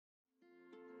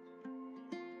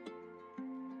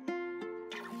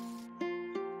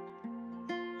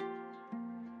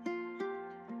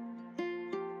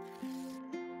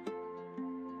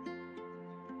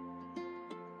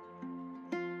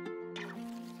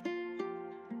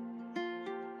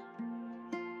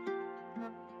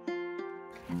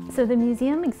So the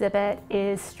museum exhibit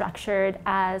is structured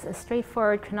as a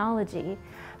straightforward chronology,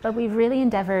 but we've really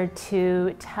endeavored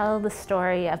to tell the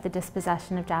story of the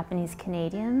dispossession of Japanese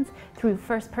Canadians through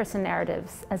first-person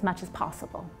narratives as much as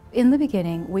possible. In the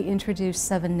beginning, we introduce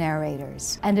 7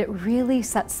 narrators, and it really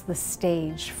sets the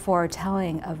stage for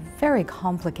telling a very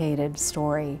complicated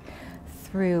story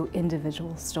through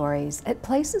individual stories. It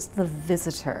places the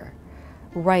visitor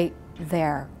right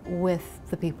there with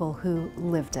the people who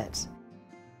lived it.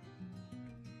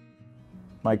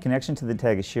 My connection to the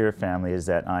Tagashira family is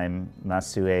that I'm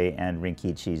Masue and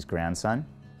Rinkichi's grandson.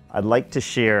 I'd like to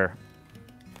share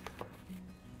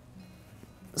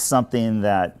something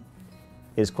that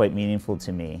is quite meaningful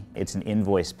to me. It's an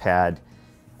invoice pad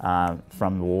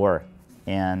from the war.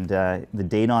 And the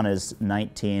date on it is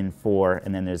 1904,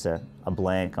 and then there's a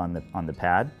blank on the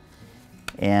pad.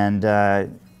 And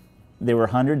there were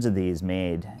hundreds of these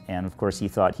made, and of course he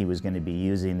thought he was going to be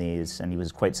using these, and he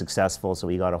was quite successful, so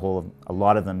he got a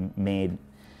lot of them made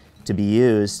to be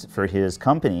used for his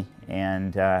company.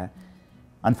 And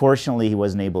unfortunately he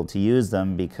wasn't able to use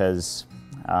them because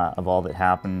of all that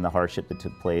happened, the hardship that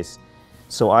took place.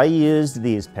 So I used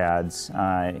these pads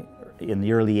in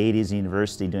the early 80s at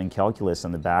university doing calculus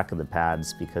on the back of the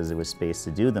pads because there was space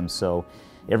to do them. So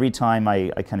every time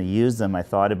I kind of used them, I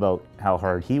thought about how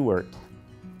hard he worked.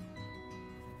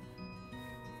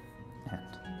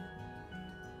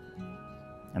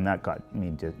 And that got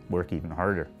me to work even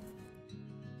harder.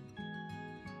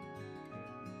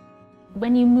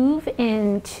 When you move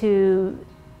into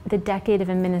the decade of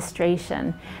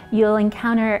administration, you'll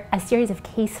encounter a series of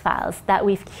case files that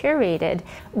we've curated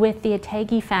with the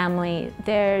Ategi family.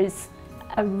 There's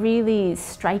a really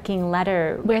striking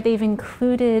letter where they've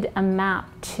included a map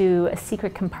to a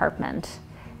secret compartment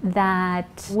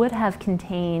that would have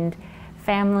contained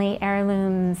family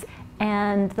heirlooms,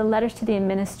 and the letters to the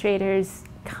administrators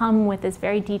come with this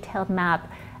very detailed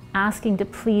map asking to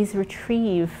please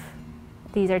retrieve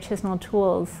these artisanal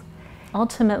tools.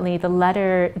 Ultimately, the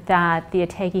letter that the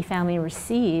Ategi family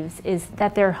receives is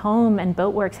that their home and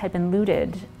boatworks had been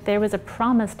looted. There was a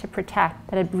promise to protect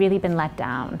that had really been let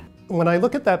down. When I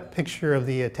look at that picture of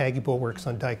the Ategi boatworks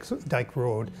on Dyke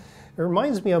Road, it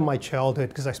reminds me of my childhood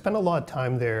because I spent a lot of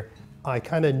time there. I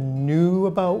kind of knew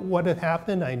about what had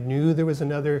happened. I knew there was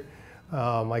another,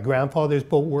 my grandfather's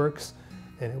boatworks,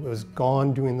 and it was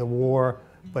gone during the war,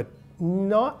 but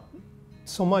not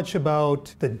so much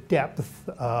about the depth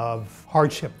of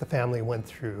hardship the family went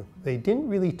through. They didn't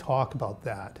really talk about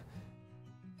that.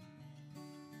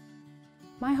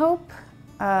 My hope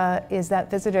is that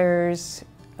visitors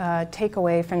take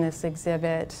away from this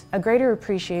exhibit a greater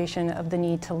appreciation of the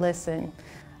need to listen.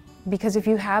 Because if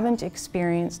you haven't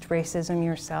experienced racism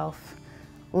yourself,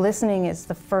 listening is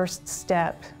the first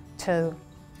step to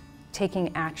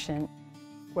taking action.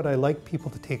 What I like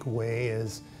people to take away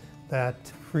is that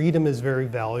freedom is very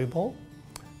valuable,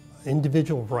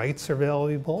 individual rights are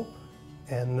valuable,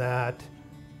 and that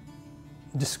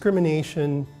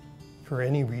discrimination for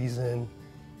any reason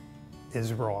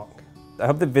is wrong. I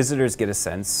hope that visitors get a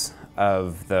sense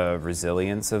of the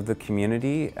resilience of the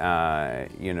community,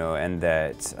 and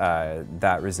that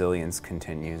that resilience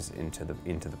continues into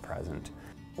the present.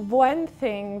 One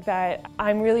thing that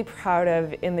I'm really proud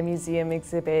of in the museum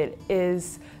exhibit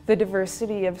is the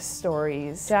diversity of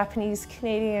stories. Japanese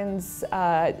Canadians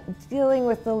dealing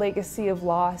with the legacy of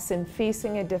loss and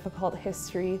facing a difficult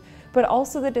history, but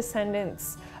also the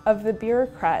descendants of the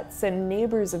bureaucrats and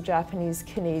neighbors of Japanese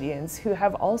Canadians who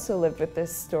have also lived with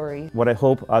this story. What I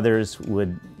hope others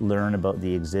would learn about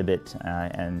the exhibit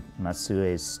and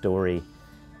Masue's story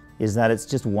is that it's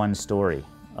just one story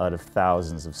out of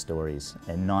thousands of stories,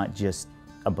 and not just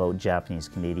about Japanese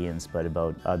Canadians, but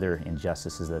about other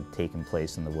injustices that have taken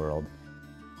place in the world.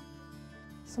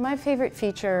 So my favorite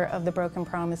feature of the Broken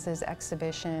Promises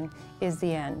exhibition is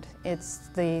the end. It's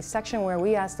the section where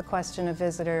we ask the question of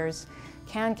visitors,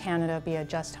 can Canada be a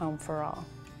just home for all?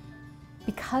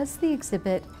 Because the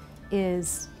exhibit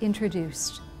is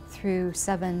introduced through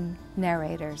 7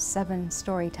 narrators, 7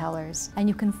 storytellers, and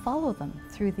you can follow them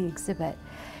through the exhibit,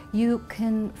 you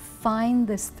can find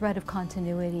this thread of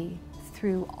continuity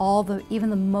through even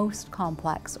the most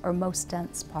complex or most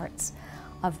dense parts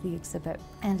of the exhibit.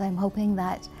 And I'm hoping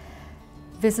that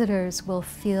visitors will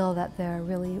feel that they're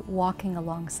really walking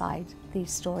alongside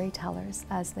these storytellers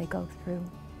as they go through.